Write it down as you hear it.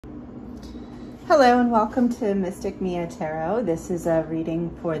Hello and welcome to Mystic Mia Tarot. This is a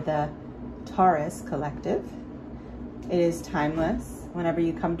reading for the Taurus collective. It is timeless. Whenever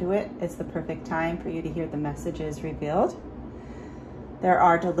you come to it, it's the perfect time for you to hear the messages revealed. There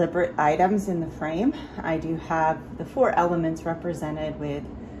are deliberate items in the frame. I do have the 4 elements represented with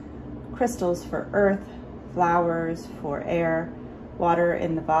crystals for earth, flowers for air, water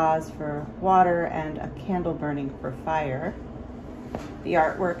in the vase for water, and a candle burning for fire. The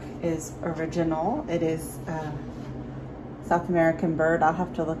artwork is original. It is a South American bird. I'll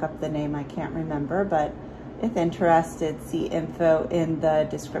have to look up the name, I can't remember, but if interested, see info in the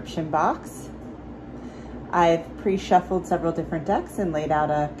description box. I've pre-shuffled several different decks and laid out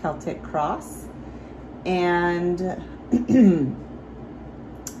a Celtic cross. And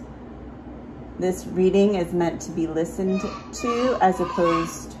this reading is meant to be listened to as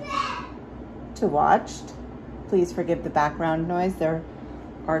opposed to watched. Please forgive the background noise. There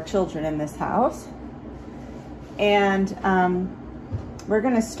are children in this house. And we're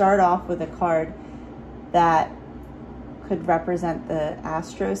going to start off with a card that could represent the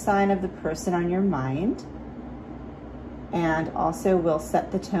astro sign of the person on your mind, and also will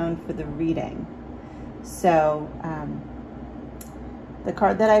set the tone for the reading. So the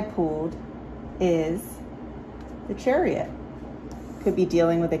card that I pulled is the Chariot. Could be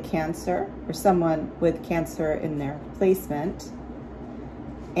dealing with a Cancer or someone with Cancer in their placement.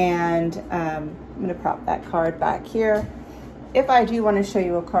 And I'm going to prop that card back here. If I do want to show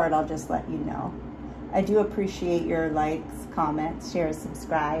you a card, I'll just let you know. I do appreciate your likes, comments, shares,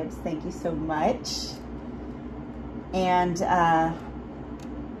 subscribes. Thank you so much. And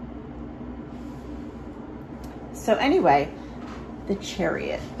so anyway, the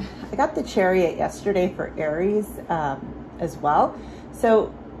Chariot. I got the Chariot yesterday for Aries as well.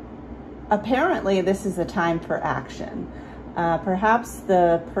 So apparently this is a time for action. Perhaps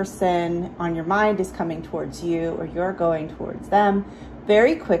the person on your mind is coming towards you, or you're going towards them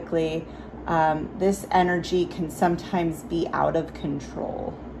very quickly. This energy can sometimes be out of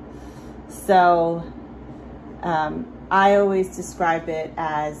control. So I always describe it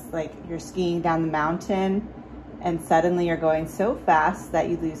as like you're skiing down the mountain and suddenly you're going so fast that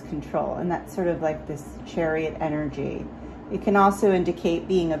you lose control. And that's sort of like this Chariot energy. It can also indicate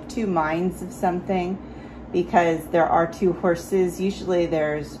being of 2 minds of something, because there are 2 horses. Usually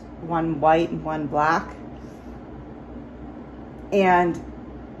there's one white and one black. And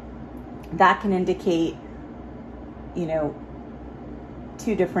that can indicate, you know,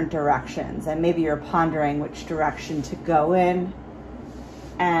 2 different directions. And maybe you're pondering which direction to go in.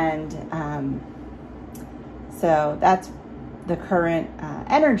 And so that's the current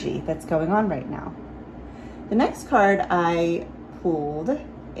energy that's going on right now. The next card I pulled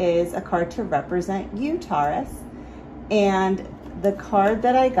is a card to represent you, Taurus. And the card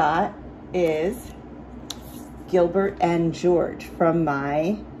that I got is Gilbert and George from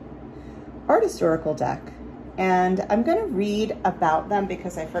my Artist Oracle deck. And I'm going to read about them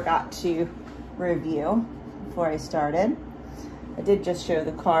because I forgot to review before I started. I did just show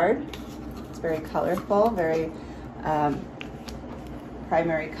the card. It's very colorful, very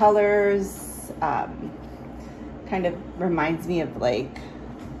primary colors. Kind of reminds me of like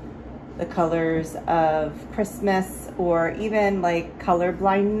the colors of Christmas, or even like color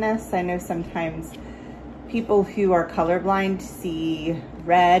blindness. I know sometimes people who are colorblind see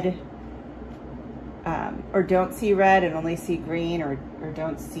red, or don't see red and only see green, or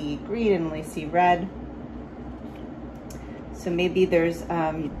don't see green and only see red. So maybe there's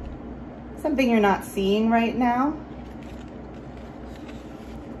something you're not seeing right now.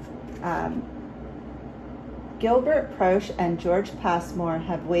 Gilbert Proche and George Passmore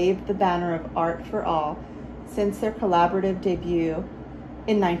have waved the banner of art for all since their collaborative debut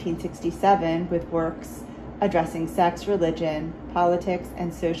in 1967 with works addressing sex, religion, politics,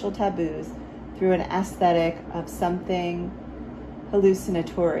 and social taboos through an aesthetic of something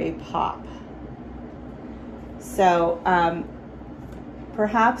hallucinatory pop. So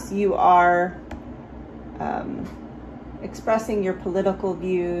perhaps you are expressing your political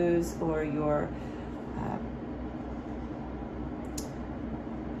views or your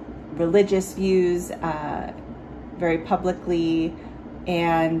religious views very publicly,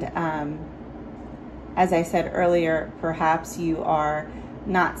 and as I said earlier, perhaps you are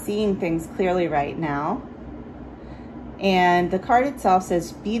not seeing things clearly right now. And the card itself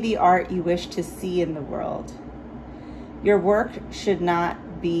says, be the art you wish to see in the world. Your work should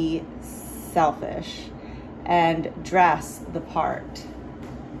not be selfish, and dress the part.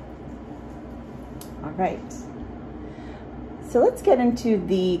 All right. So let's get into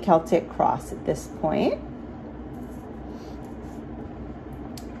the Celtic cross at this point.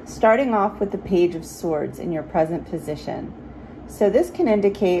 starting off with the Page of Swords in your present position. So this can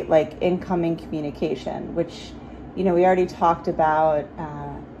indicate like incoming communication, which, you know, we already talked about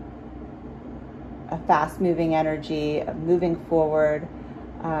a fast-moving energy, moving forward.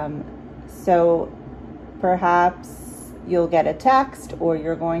 So perhaps you'll get a text, or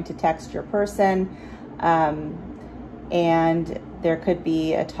you're going to text your person, and there could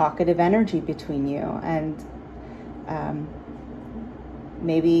be a talkative energy between you, and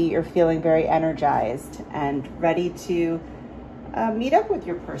maybe you're feeling very energized and ready to meet up with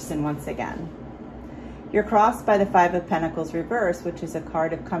your person once again. You're crossed by the Five of Pentacles reverse, which is a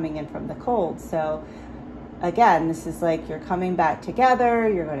card of coming in from the cold. So again, this is like you're coming back together,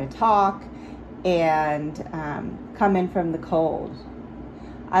 you're going to talk, and come in from the cold.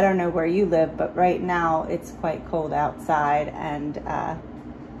 I don't know where you live, but right now it's quite cold outside, and I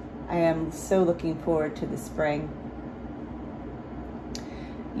am so looking forward to the spring.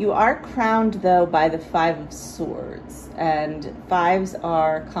 You are crowned, though, by the Five of Swords, and fives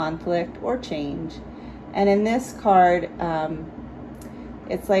are conflict or change. And in this card,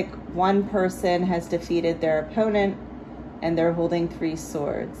 it's like one person has defeated their opponent, and they're holding 3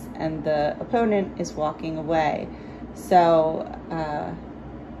 swords, and the opponent is walking away. So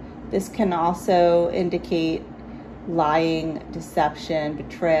this can also indicate lying, deception,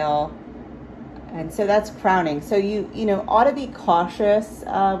 betrayal. And so that's crowning. So you know, ought to be cautious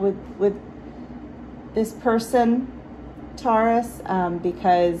with this person, Taurus,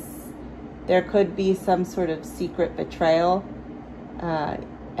 because there could be some sort of secret betrayal.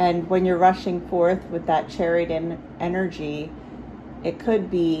 And when you're rushing forth with that chariot energy, it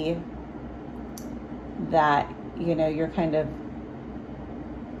could be that, you know, you're kind of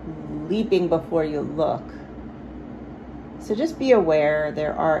leaping before you look. So just be aware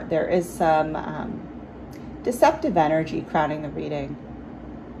there is some deceptive energy crowning the reading.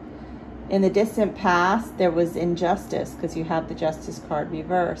 In the distant past, there was injustice because you have the Justice card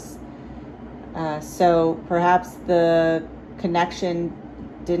reverse. So perhaps the connection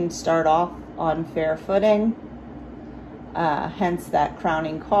didn't start off on fair footing. Hence that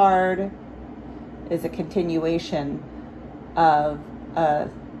crowning card is a continuation of a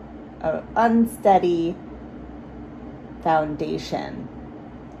unsteady foundation.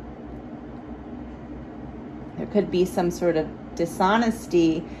 There could be some sort of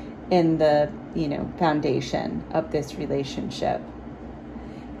dishonesty in the, you know, foundation of this relationship.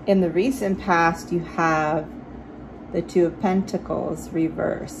 In the recent past, you have the Two of Pentacles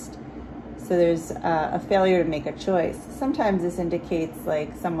reversed. So there's a failure to make a choice. Sometimes this indicates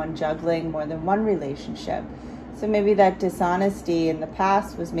like someone juggling more than one relationship. So maybe that dishonesty in the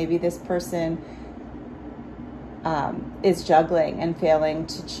past was maybe this person is juggling and failing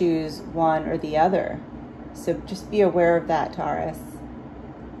to choose one or the other. So just be aware of that, Taurus.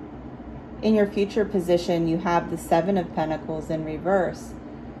 In your future position, you have the Seven of Pentacles in reverse.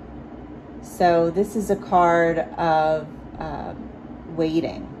 So this is a card of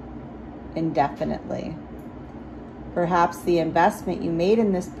waiting indefinitely. Perhaps the investment you made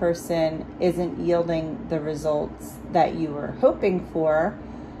in this person isn't yielding the results that you were hoping for,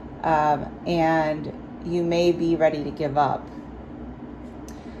 and you may be ready to give up.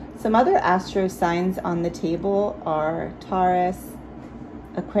 Some other astro signs on the table are Taurus,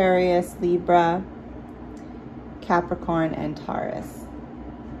 Aquarius, Libra, Capricorn, and Taurus.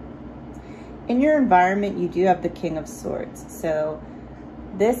 In your environment, you do have the King of Swords. So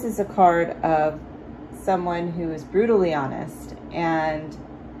this is a card of someone who is brutally honest and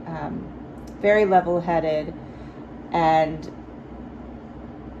very level-headed. And,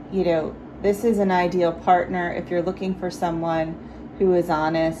 you know, this is an ideal partner if you're looking for someone who is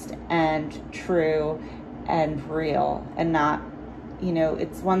honest and true and real, and not, you know,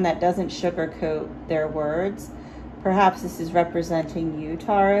 it's one that doesn't sugarcoat their words. Perhaps this is representing you,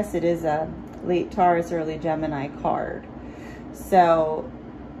 Taurus. It is a late Taurus, early Gemini card. So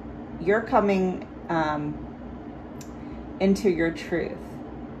you're coming into your truth.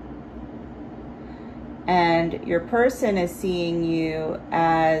 And your person is seeing you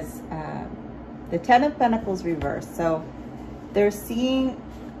as the Ten of Pentacles reversed. So they're seeing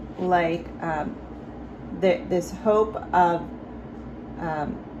like this hope of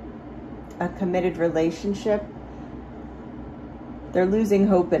a committed relationship. They're losing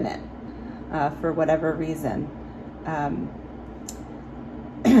hope in it for whatever reason.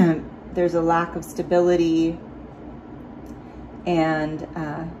 There's a lack of stability and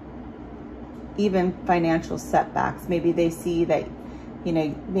even financial setbacks. Maybe they see that, you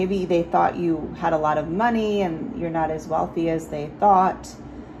know, maybe they thought you had a lot of money and you're not as wealthy as they thought,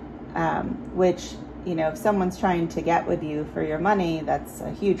 which you know, if someone's trying to get with you for your money, that's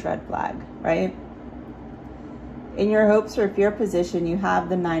a huge red flag, right? In your hopes or fear position, you have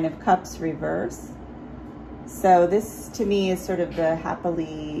the 9 of Cups reverse. So this to me is sort of the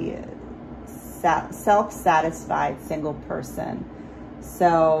happily self-satisfied single person.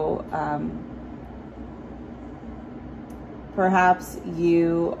 So perhaps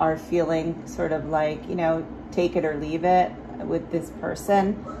you are feeling sort of like, you know, take it or leave it with this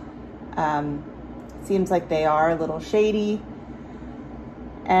person. Seems like they are a little shady.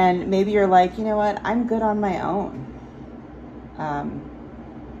 And maybe you're like, you know what, I'm good on my own.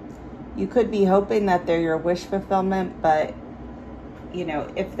 You could be hoping that they're your wish fulfillment, but, you know,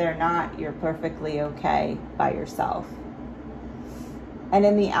 if they're not, you're perfectly okay by yourself. And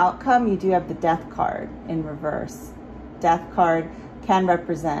in the outcome, you do have the Death card in reverse. Death card can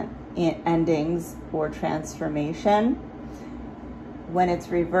represent endings or transformation. When it's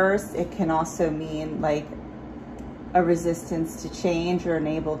reversed, it can also mean like a resistance to change or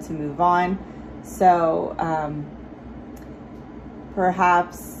unable to move on. So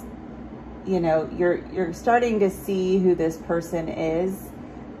perhaps, you know, you're starting to see who this person is,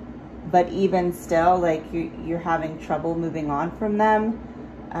 but even still, like you're having trouble moving on from them.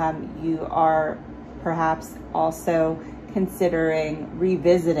 You are perhaps also considering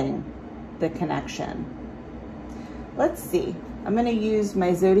revisiting the connection. Let's see. I'm going to use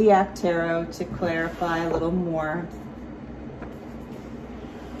my Zodiac Tarot to clarify a little more.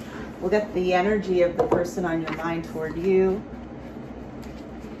 We'll get the energy of the person on your mind toward you,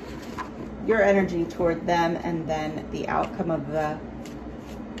 your energy toward them, and then the outcome of the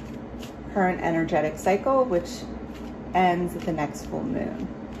current energetic cycle, which ends at the next full moon.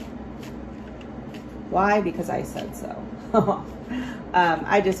 Why? Because I said so.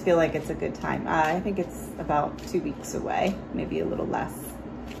 I just feel like it's a good time. I think it's about 2 weeks away, maybe a little less.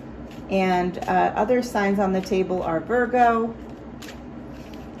 And other signs on the table are Virgo,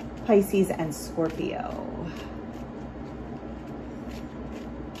 Pisces, and Scorpio.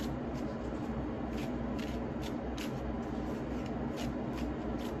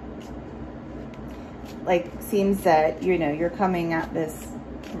 Like, seems that, you know, you're coming at this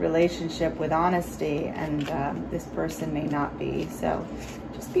relationship with honesty, and this person may not be. So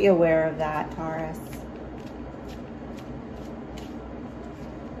just be aware of that, Taurus.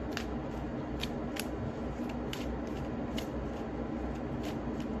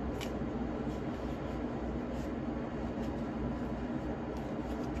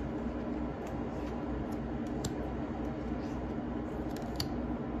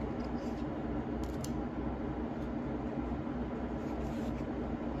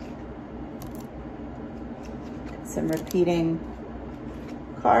 Some repeating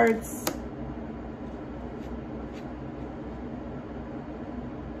cards.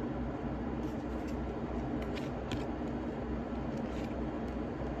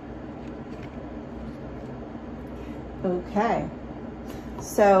 Okay,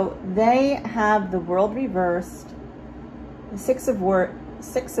 so they have the World reversed, the Six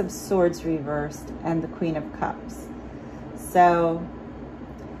of Swords reversed, and the Queen of Cups. So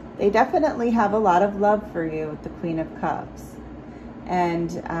they definitely have a lot of love for you with the Queen of Cups. And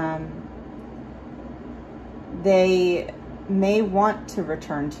they may want to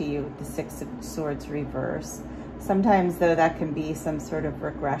return to you with the Six of Swords reverse. Sometimes, though, that can be some sort of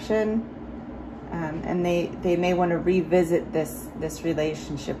regression. And they may want to revisit this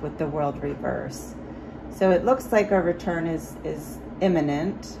relationship with the World reverse. So it looks like a return is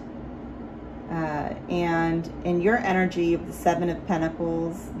imminent. And in your energy of the Seven of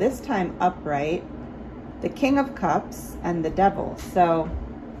Pentacles, this time upright, the King of Cups, and the Devil. So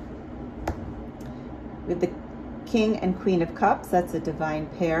with the King and Queen of Cups, that's a divine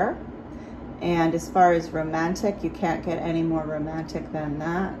pair. And as far as romantic, you can't get any more romantic than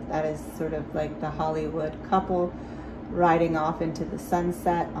that. That is sort of like the Hollywood couple riding off into the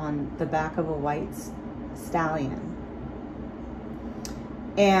sunset on the back of a white stallion.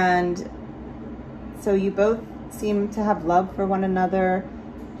 And so you both seem to have love for one another.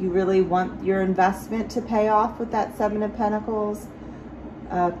 You really want your investment to pay off with that Seven of Pentacles.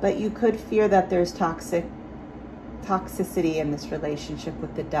 But you could fear that there's toxicity in this relationship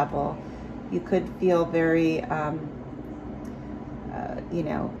with the Devil. You could feel very, you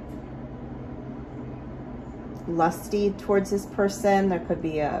know, lusty towards this person. There could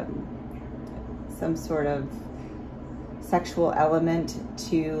be some sort of sexual element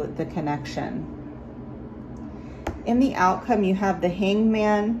to the connection. In the outcome, you have the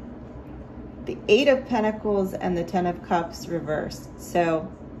Hangman, the Eight of Pentacles, and the Ten of Cups reversed.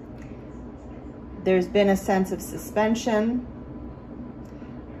 So there's been a sense of suspension.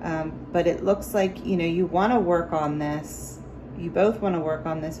 But it looks like, you know, you want to work on this. You both want to work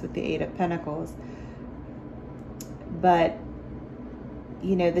on this with the Eight of Pentacles. But,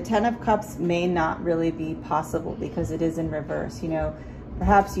 you know, the Ten of Cups may not really be possible because it is in reverse. You know,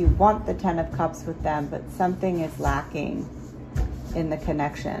 perhaps you want the Ten of Cups with them, but something is lacking in the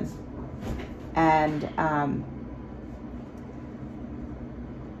connection. And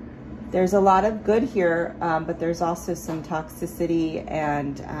there's a lot of good here, but there's also some toxicity,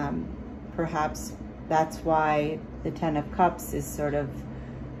 and perhaps that's why the Ten of Cups is sort of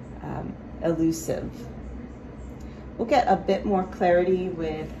elusive. We'll get a bit more clarity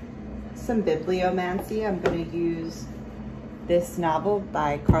with some bibliomancy. I'm going to use this novel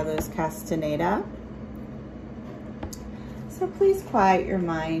by Carlos Castaneda. So please quiet your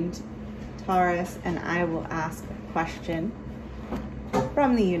mind, Taurus, and I will ask a question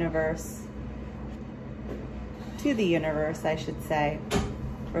from the universe, to the universe, I should say,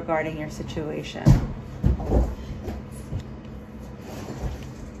 regarding your situation.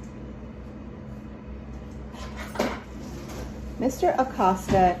 Mr.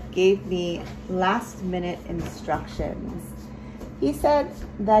 Acosta gave me last-minute instructions. He said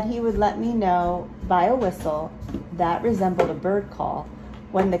that he would let me know by a whistle that resembled a bird call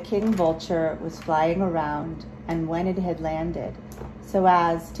when the king vulture was flying around and when it had landed, so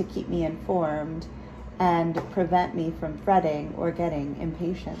as to keep me informed and prevent me from fretting or getting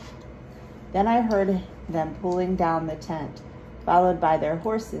impatient. Then I heard them pulling down the tent, followed by their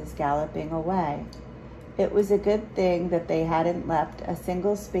horses galloping away. It was a good thing that they hadn't left a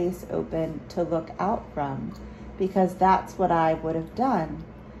single space open to look out from, because that's what I would have done.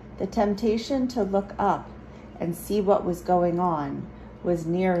 The temptation to look up and see what was going on was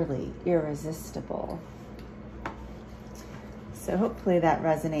nearly irresistible. So hopefully that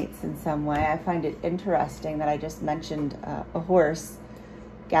resonates in some way. I find it interesting that I just mentioned a horse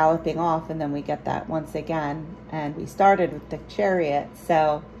galloping off, and then we get that once again, and we started with the Chariot.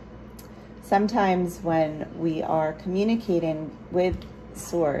 So sometimes when we are communicating with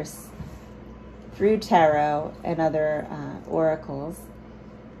Source through tarot and other oracles,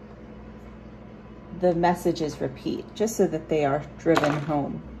 the messages repeat, just so that they are driven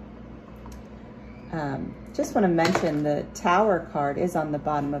home. Just want to mention the Tower card is on the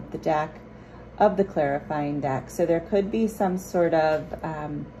bottom of the deck, of the clarifying deck. So there could be some sort of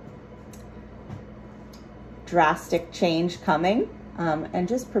drastic change coming, and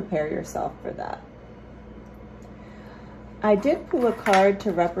just prepare yourself for that. I did pull a card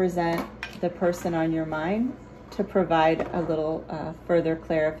to represent the person on your mind, to provide a little further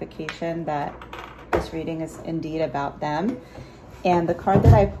clarification that this reading is indeed about them. And the card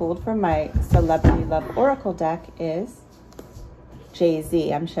that I pulled from my Celebrity Love Oracle deck is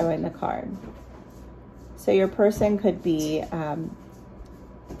Jay-Z. I'm showing the card. So your person could be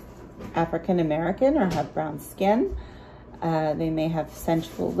African American or have brown skin. They may have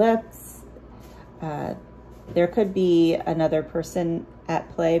sensual lips. There could be another person at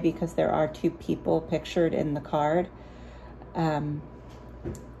play, because there are two people pictured in the card.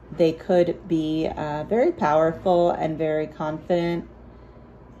 They could be very powerful and very confident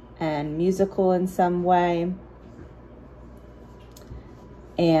and musical in some way.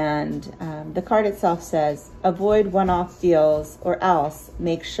 And the card itself says, avoid one-off deals, or else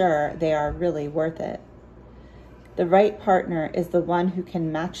make sure they are really worth it. The right partner is the one who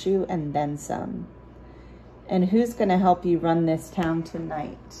can match you and then some. And who's going to help you run this town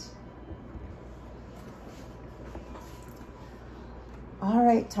tonight? All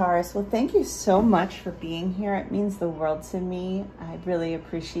right, Taurus. Well, thank you so much for being here. It means the world to me. I really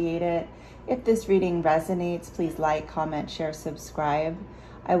appreciate it. If this reading resonates, please like, comment, share, subscribe.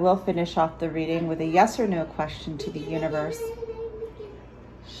 I will finish off the reading with a yes or no question to the universe.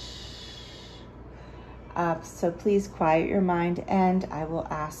 So please quiet your mind, and I will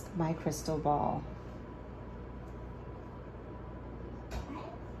ask my crystal ball.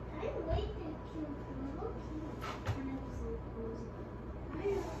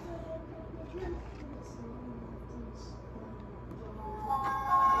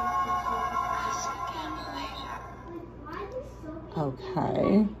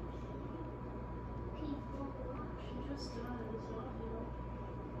 Okay.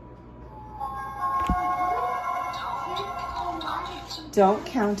 Don't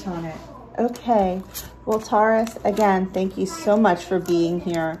count on it. Okay. Well, Taurus, again, thank you so much for being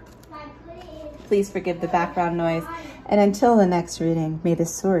here. Please forgive the background noise. And until the next reading, may the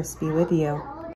source be with you.